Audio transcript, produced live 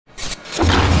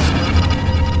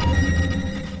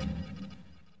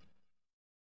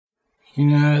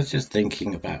I was just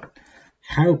thinking about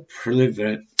God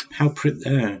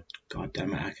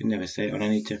damn it, I can never say it when I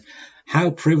need to. How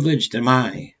privileged am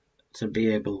I to be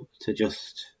able to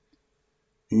just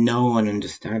know and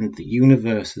understand the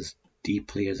universe as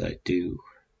deeply as I do?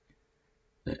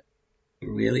 That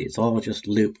really it's all just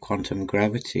loop quantum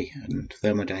gravity and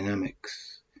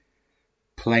thermodynamics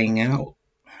playing out.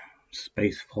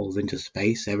 Space falls into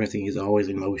space, everything is always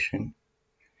in motion.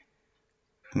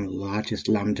 From the largest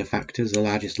lambda factors, the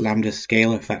largest lambda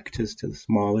scalar factors to the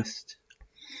smallest.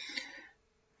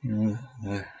 The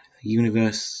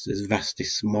universe is vastly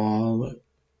small at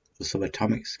the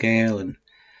subatomic scale and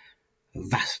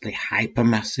vastly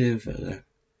hypermassive at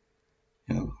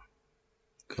the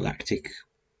galactic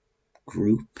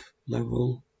group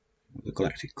level, the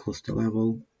galactic cluster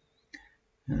level,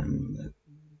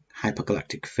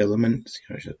 hypergalactic filaments,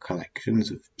 which are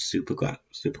collections of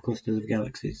superclusters of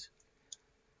galaxies.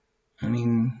 I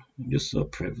mean, I'm just so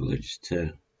privileged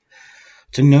to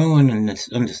know and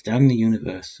understand the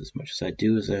universe as much as I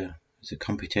do as a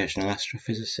computational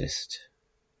astrophysicist.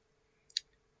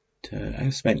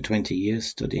 I've spent 20 years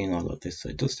studying all of this, so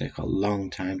it does take a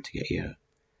long time to get your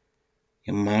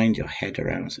mind, your head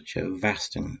around such a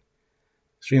vast and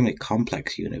extremely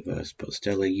complex universe, but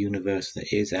still a universe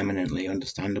that is eminently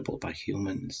understandable by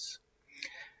humans.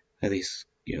 At least,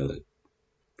 the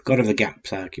God of the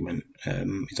gaps argument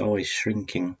is always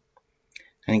shrinking.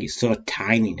 I think it's so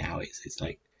tiny now. It's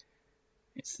like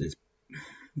this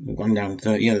one down.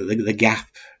 The gap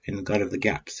in the God of the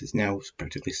gaps is now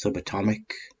practically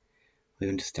subatomic. We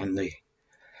understand the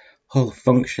whole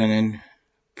functioning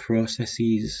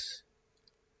processes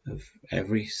of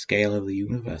every scale of the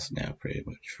universe now, pretty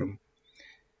much, from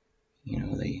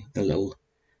the little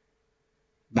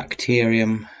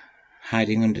bacterium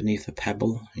hiding underneath a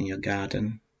pebble in your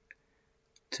garden,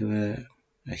 to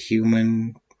a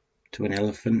human, to an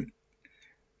elephant,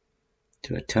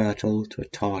 to a turtle, to a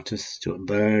tortoise, to a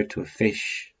bird, to a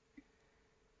fish,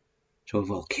 to a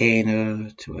volcano,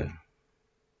 to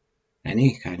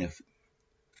any kind of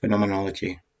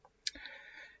phenomenology,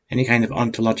 any kind of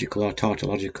ontological or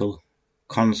tautological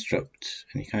construct,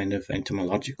 any kind of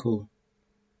entomological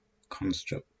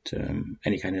construct,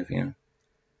 any kind of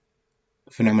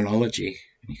phenomenology,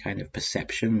 any kind of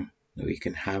perception that we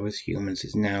can have as humans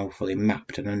is now fully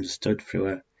mapped and understood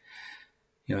through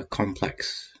a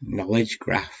complex knowledge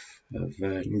graph of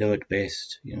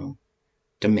node-based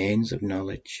domains of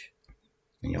knowledge.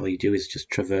 And all you do is just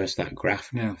traverse that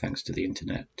graph now, thanks to the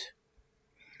internet,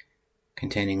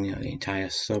 containing the entire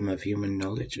sum of human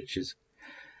knowledge, which is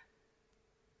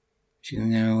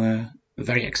now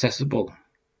very accessible.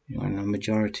 And the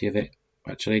majority of it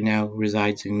actually now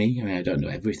resides in me. I mean, I don't know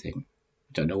everything.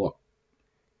 I don't know what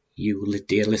you,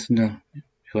 dear listener,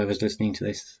 whoever's listening to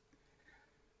this,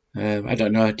 I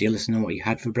don't know, dear listener, what you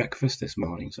had for breakfast this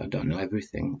morning, so I don't know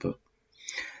everything, but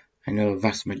I know a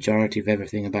vast majority of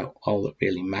everything about all that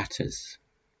really matters.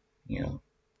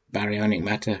 Baryonic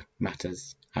matter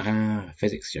matters.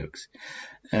 Physics jokes.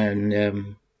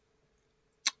 And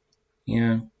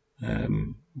what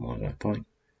was my point?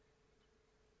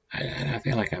 I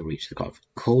feel like I've reached the kind of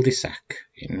cul-de-sac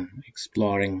in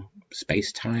exploring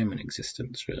space-time and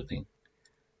existence, really.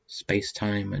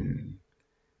 Space-time and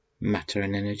matter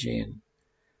and energy, and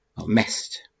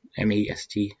MEST,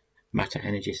 MEST, matter,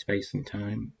 energy, space and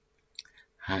time.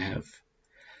 I have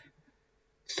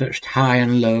searched high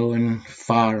and low and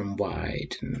far and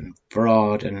wide and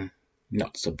broad and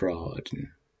not so broad, and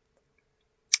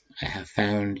I have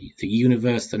found the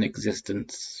universe and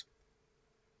existence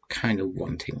kind of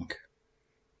wanting.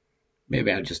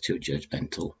 Maybe I'm just too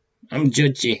judgmental. I'm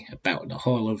judgy about the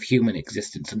whole of human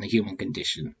existence and the human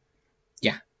condition.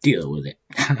 Yeah, deal with it.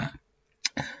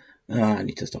 I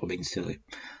need to stop being silly.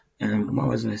 What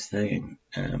was I saying?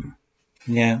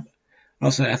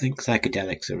 Also, I think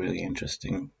psychedelics are really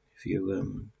interesting. If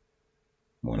you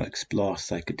want to explore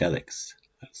psychedelics,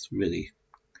 that's really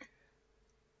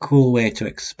cool way to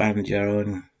expand your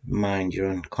own mind, your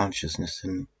own consciousness,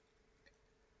 and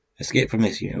escape from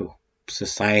this,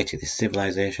 society, this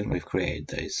civilization we've created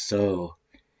that is so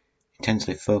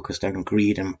intensely focused on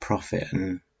greed and profit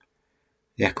and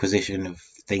the acquisition of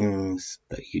things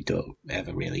that you don't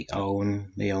ever really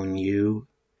own. They own you.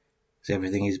 Because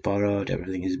everything is borrowed,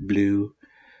 everything is blue.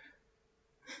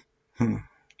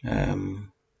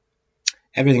 Everything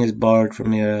is borrowed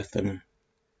from the earth, and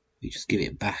we just give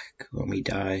it back when we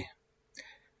die.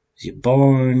 As you're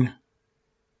born,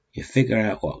 you figure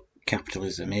out what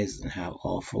capitalism is and how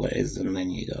awful it is, and then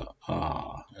you go,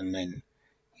 and then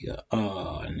you go,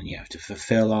 and then you have to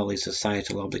fulfill all these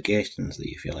societal obligations that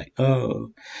you feel like,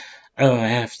 oh, I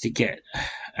have to get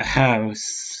a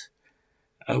house.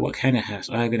 Oh, what kind of house?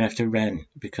 Oh, I'm gonna have to rent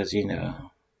because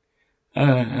oh,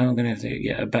 I'm gonna have to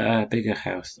get a better, bigger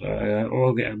house. Or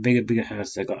I'll get a bigger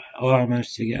house. I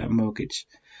managed to get a mortgage.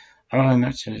 Oh, I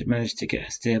managed to get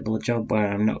a stable job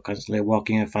where I'm not constantly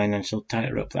walking a financial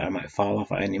tightrope that I might fall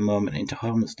off at any moment into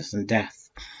homelessness and death.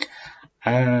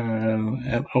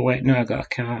 Oh wait, no, I got a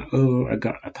car. Oh, I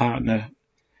got a partner.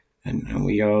 And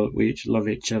we each love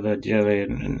each other dearly,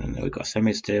 and we've got a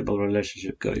semi-stable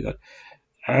relationship going on.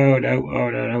 Oh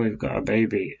no, we've got a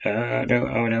baby.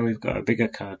 No, we've got a bigger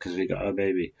car because we got a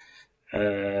baby.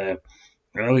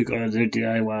 We've got to do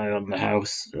DIY on the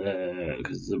house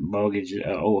because the mortgage,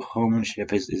 home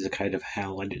ownership is a kind of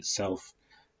hell in itself.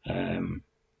 And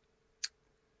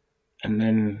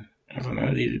then, I don't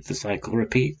know, the cycle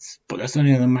repeats. But that's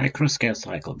only on a micro scale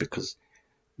cycle because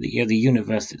the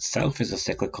universe itself is a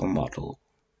cyclical model.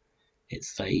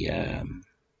 It's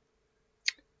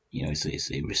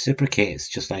it reciprocates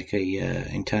just like a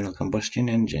internal combustion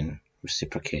engine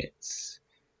reciprocates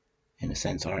in a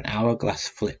sense, or an hourglass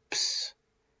flips,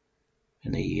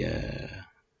 and the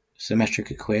symmetric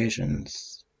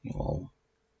equations,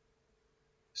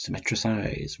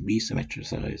 symmetricize,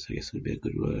 resymmetricize, I guess would be a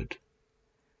good word.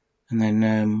 And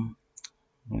then,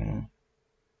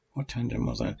 what tangent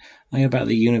was I? About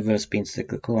the universe being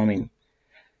cyclical. I mean,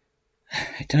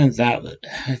 it turns out that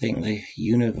I think the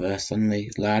universe on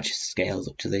the largest scales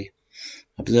up to the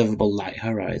observable light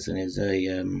horizon is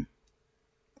it's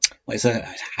a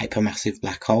hypermassive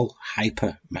black hole.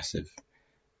 Hypermassive.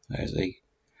 There's a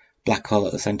black hole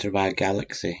at the centre of our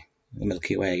galaxy. The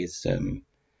Milky Way is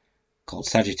called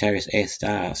Sagittarius A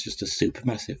star. It's just a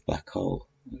supermassive black hole,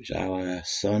 which our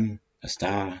sun, a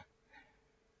star.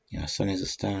 Our sun is a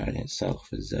star in itself,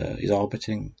 is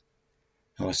orbiting.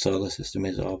 Our solar system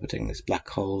is orbiting this black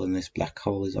hole, and this black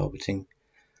hole is orbiting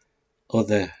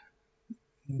other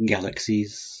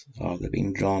galaxies, or they're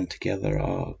being drawn together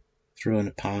or thrown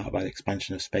apart by the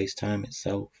expansion of space-time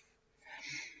itself,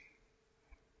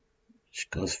 which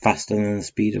goes faster than the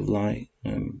speed of light.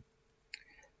 I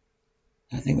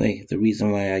think the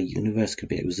reason why our universe could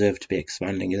be observed to be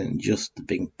expanding isn't just the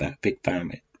Big Bang.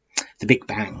 The Big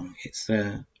Bang. It's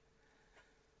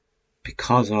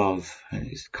because of, and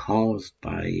it's caused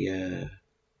by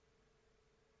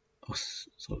us.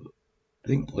 So I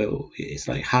think it's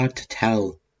like hard to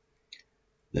tell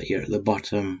that you're at the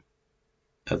bottom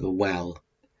of a well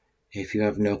if you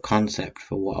have no concept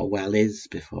for what a well is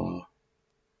before.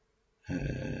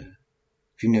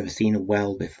 If you've never seen a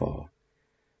well before,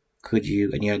 could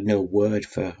you, and you had no word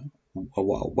for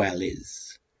what a well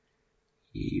is,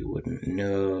 you wouldn't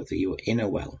know that you were in a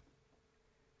well.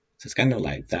 So it's kind of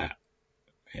like that,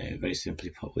 very simply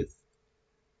put, with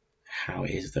how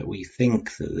it is that we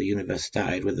think that the universe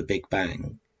started with the Big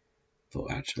Bang,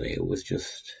 but actually it was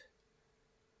just,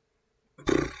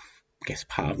 I guess,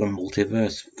 part of the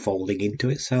multiverse folding into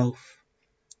itself.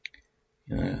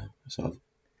 Sort of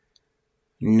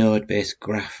node-based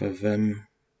graph of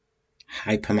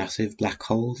hypermassive black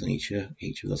holes, and each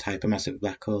of those hypermassive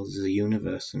black holes is a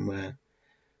universe, and we're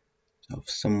sort of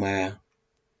somewhere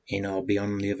in or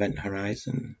beyond the event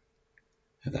horizon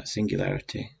of that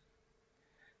singularity.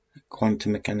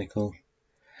 Quantum mechanical,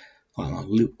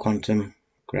 loop quantum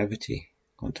gravity,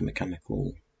 quantum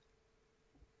mechanical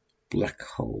black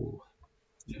hole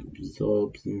that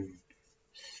absorbs and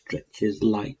stretches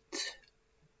light.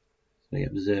 They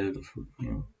observe,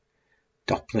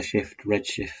 Doppler shift,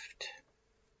 redshift,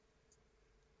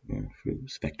 through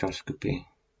spectroscopy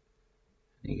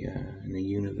in the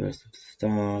universe of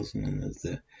stars, and then there's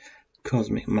the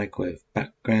cosmic microwave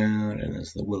background, and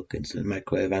there's the Wilkinson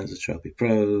microwave anisotropy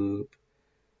probe,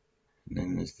 and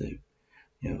then there's the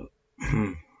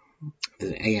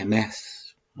there's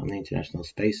AMS on the International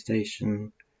Space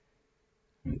Station.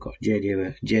 We've got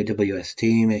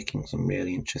JWST making some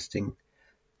really interesting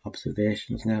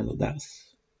observations now that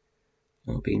that's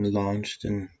been launched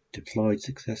and deployed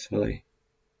successfully.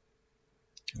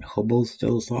 Hubble's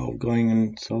still sort of going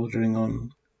and soldering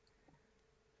on.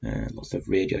 Lots of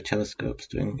radio telescopes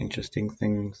doing interesting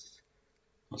things.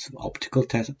 Lots of optical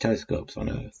telescopes on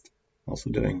Earth also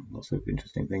doing lots of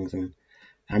interesting things, and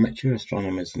amateur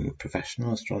astronomers and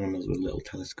professional astronomers with little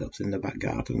telescopes in their back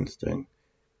gardens doing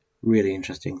really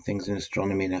interesting things in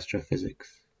astronomy and astrophysics.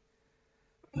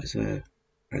 But it's a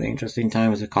really interesting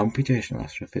time as a computational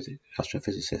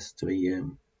astrophysicist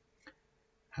to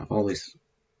have all this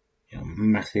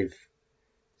massive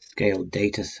scale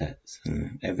data sets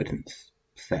and evidence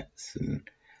sets and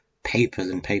papers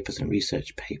and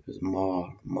research papers,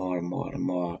 more and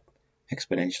more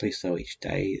exponentially so each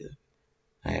day that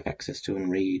I have access to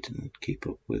and read and keep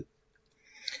up with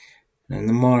And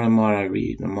the more and more I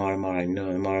read, the more and more I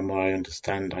know, the more and more I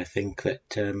understand, I think that,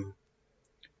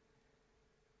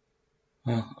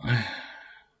 I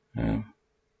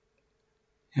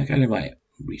kind of like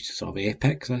reached a sort of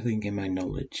apex, I think, in my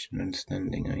knowledge and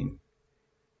understanding. I mean,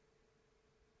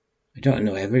 I don't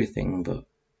know everything, but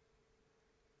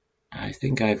I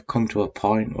think I've come to a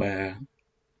point where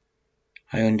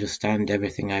I understand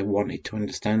everything I wanted to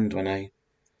understand when I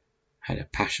had a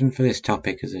passion for this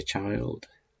topic as a child.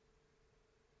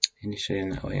 Initially in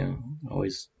that way, I'm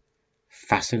always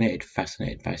fascinated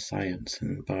by science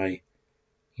and by,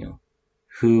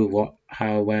 who, what,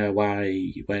 how, where,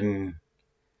 why, when,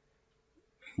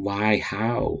 why,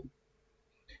 how,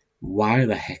 why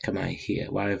the heck am I here?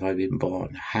 Why have I been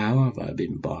born? How have I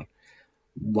been born?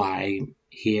 Why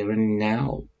here and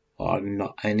now, or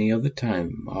not any other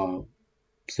time or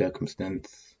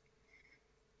circumstance?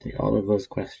 All of those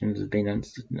questions have been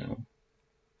answered now.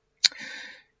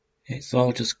 It's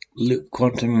all just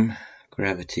quantum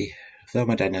gravity,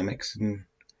 thermodynamics, and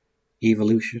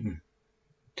evolution.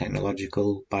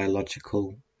 Technological,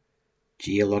 biological,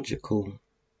 geological,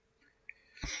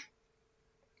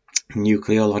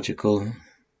 nucleological,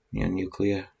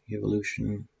 nuclear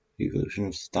evolution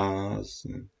of stars,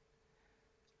 and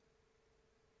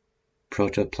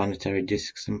protoplanetary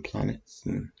disks and planets,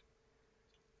 and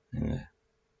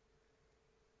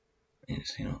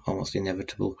it's almost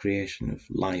inevitable creation of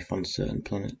life on certain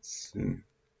planets and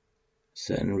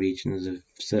certain regions of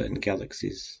certain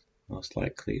galaxies. Most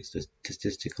likely it's a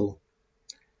statistical,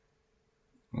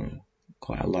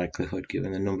 quite a likelihood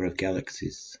given the number of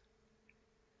galaxies.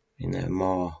 There are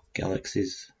more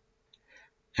galaxies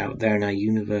out there in our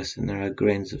universe than there are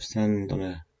grains of sand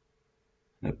on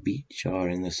a beach or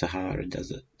in the Sahara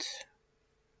Desert.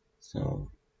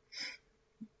 So,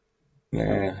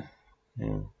 yeah.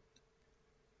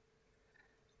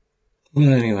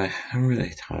 Well, anyway, I'm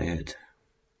really tired.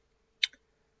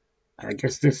 I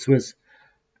guess this was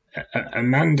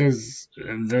Amanda's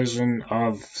version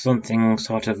of something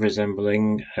sort of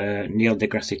resembling Neil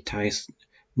deGrasse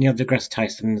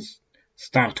Tyson's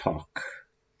Star Talk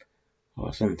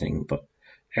or something, but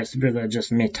it's really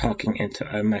just me talking into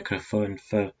a microphone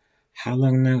for how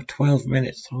long now? 12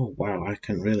 minutes. Oh wow, I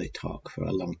can really talk for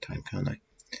a long time, can't I?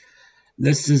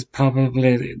 This is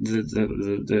probably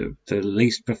the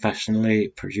least professionally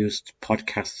produced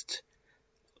podcast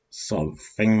sort of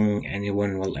thing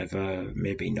anyone will ever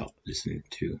maybe not listen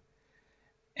to.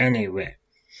 Anyway,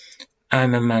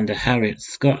 I'm Amanda Harriet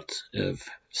Scott of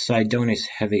Sidonis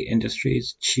Heavy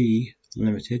Industries, CHI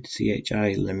Limited,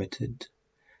 CHI Limited,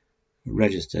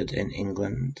 registered in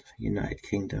England, United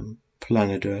Kingdom,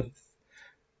 planet Earth,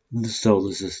 the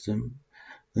solar system,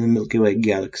 the Milky Way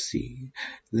galaxy,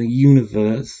 the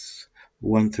universe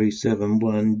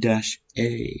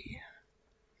 1371-A.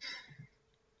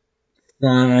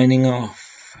 Signing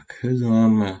off, because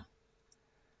I'm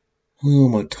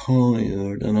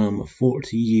tired and I'm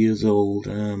 40 years old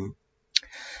and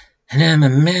I'm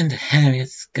Amanda Harriet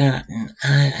Scott and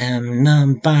I am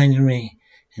non-binary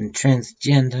and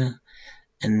transgender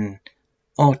and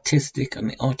autistic on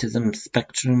the autism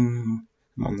spectrum.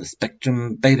 I'm on the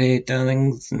spectrum, baby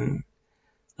darlings, and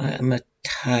I am a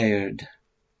tired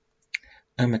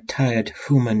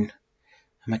human.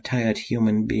 I'm a tired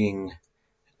human being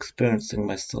experiencing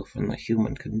myself in the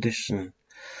human condition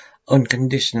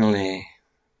unconditionally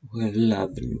with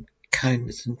love and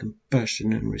kindness and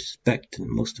compassion and respect and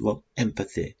most of all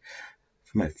empathy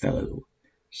for my fellow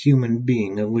human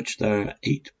being, of which there are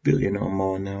 8 billion or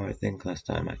more now, I think, last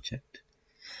time I checked.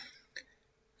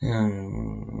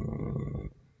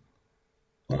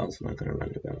 What else am I going to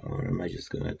rant about, or am I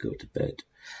just going to go to bed?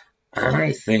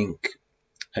 I think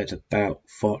at about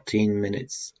 14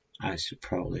 minutes I should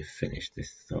probably finish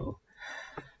this, so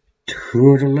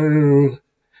toodaloo,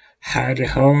 howdy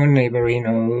ho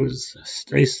neighborinos,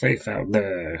 stay safe out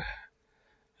there,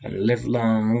 and live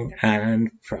long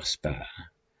and prosper.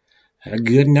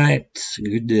 Good night,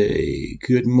 good day,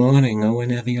 good morning, or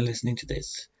whenever you're listening to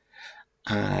this.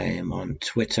 I am on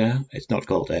Twitter. It's not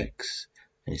called X,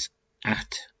 and it's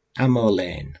at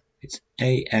Amolain. It's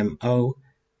AMOLAIN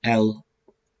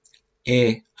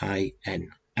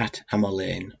at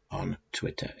Amolain on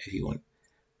Twitter. If you want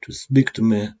to speak to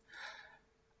me,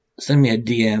 send me a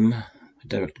DM, a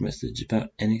direct message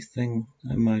about anything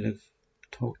I might have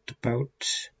talked about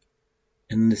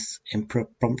in this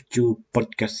impromptu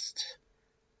podcast.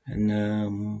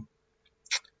 And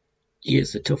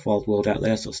it's a tough old world out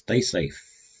there, so stay safe.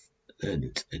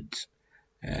 And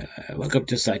welcome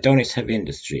to Sidonis Heavy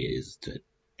Industries,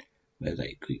 where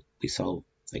we solve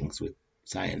things with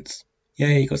science.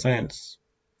 Yay, go science.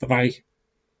 Bye-bye.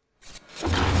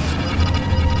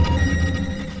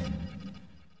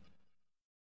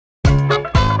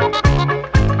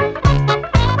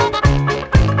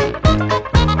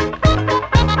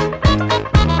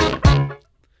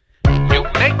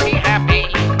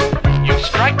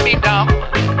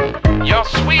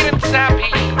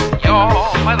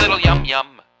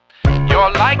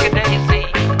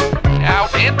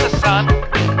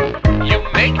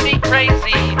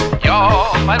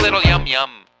 my little yum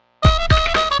yum.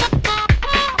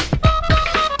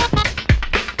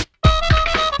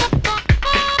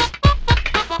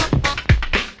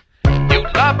 You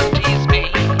love to tease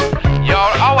me,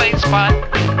 you're always fun.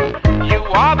 You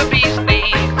are the bee's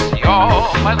knees,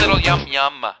 you're my little yum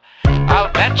yum. I'll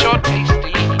bet you're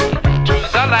tasty to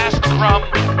the last crumb.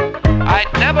 I'd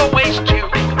never waste you,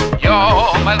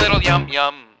 you're my little yum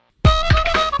yum.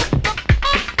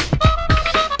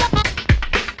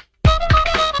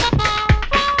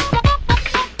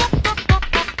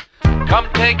 Come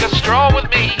take a stroll with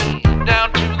me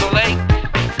down to the lake.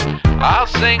 I'll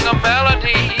sing a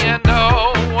melody and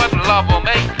oh, what love will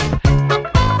make.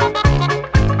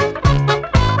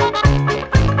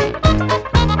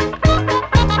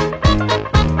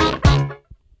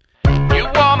 You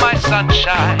are my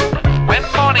sunshine when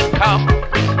morning comes.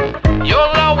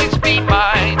 You'll always be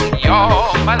mine,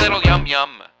 you're my little yum yum.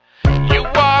 You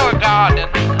are a garden,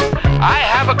 I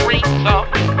have a green thumb.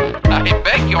 I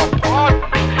beg your pardon,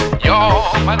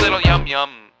 you're my little yum yum.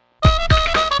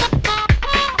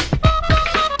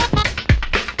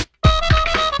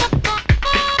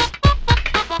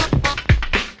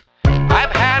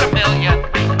 I've had a million,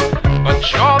 but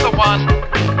you're the one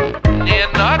in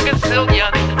a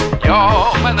gazillion.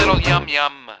 You're my little yum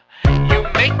yum. You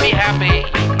make me happy,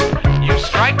 you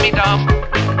strike me dumb.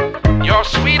 You're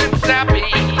sweet and sappy,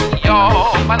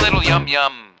 you're my little yum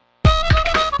yum.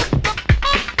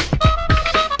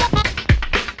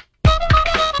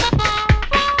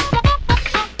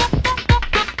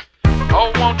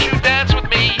 Oh, won't you dance with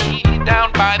me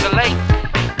down by the lake?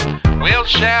 We'll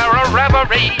share a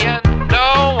reverie and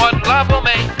know what love will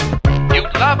make. You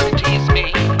love to tease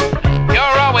me,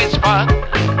 you're always fun.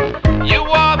 You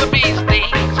are the bee's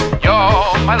knees,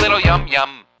 you're my little yum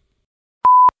yum.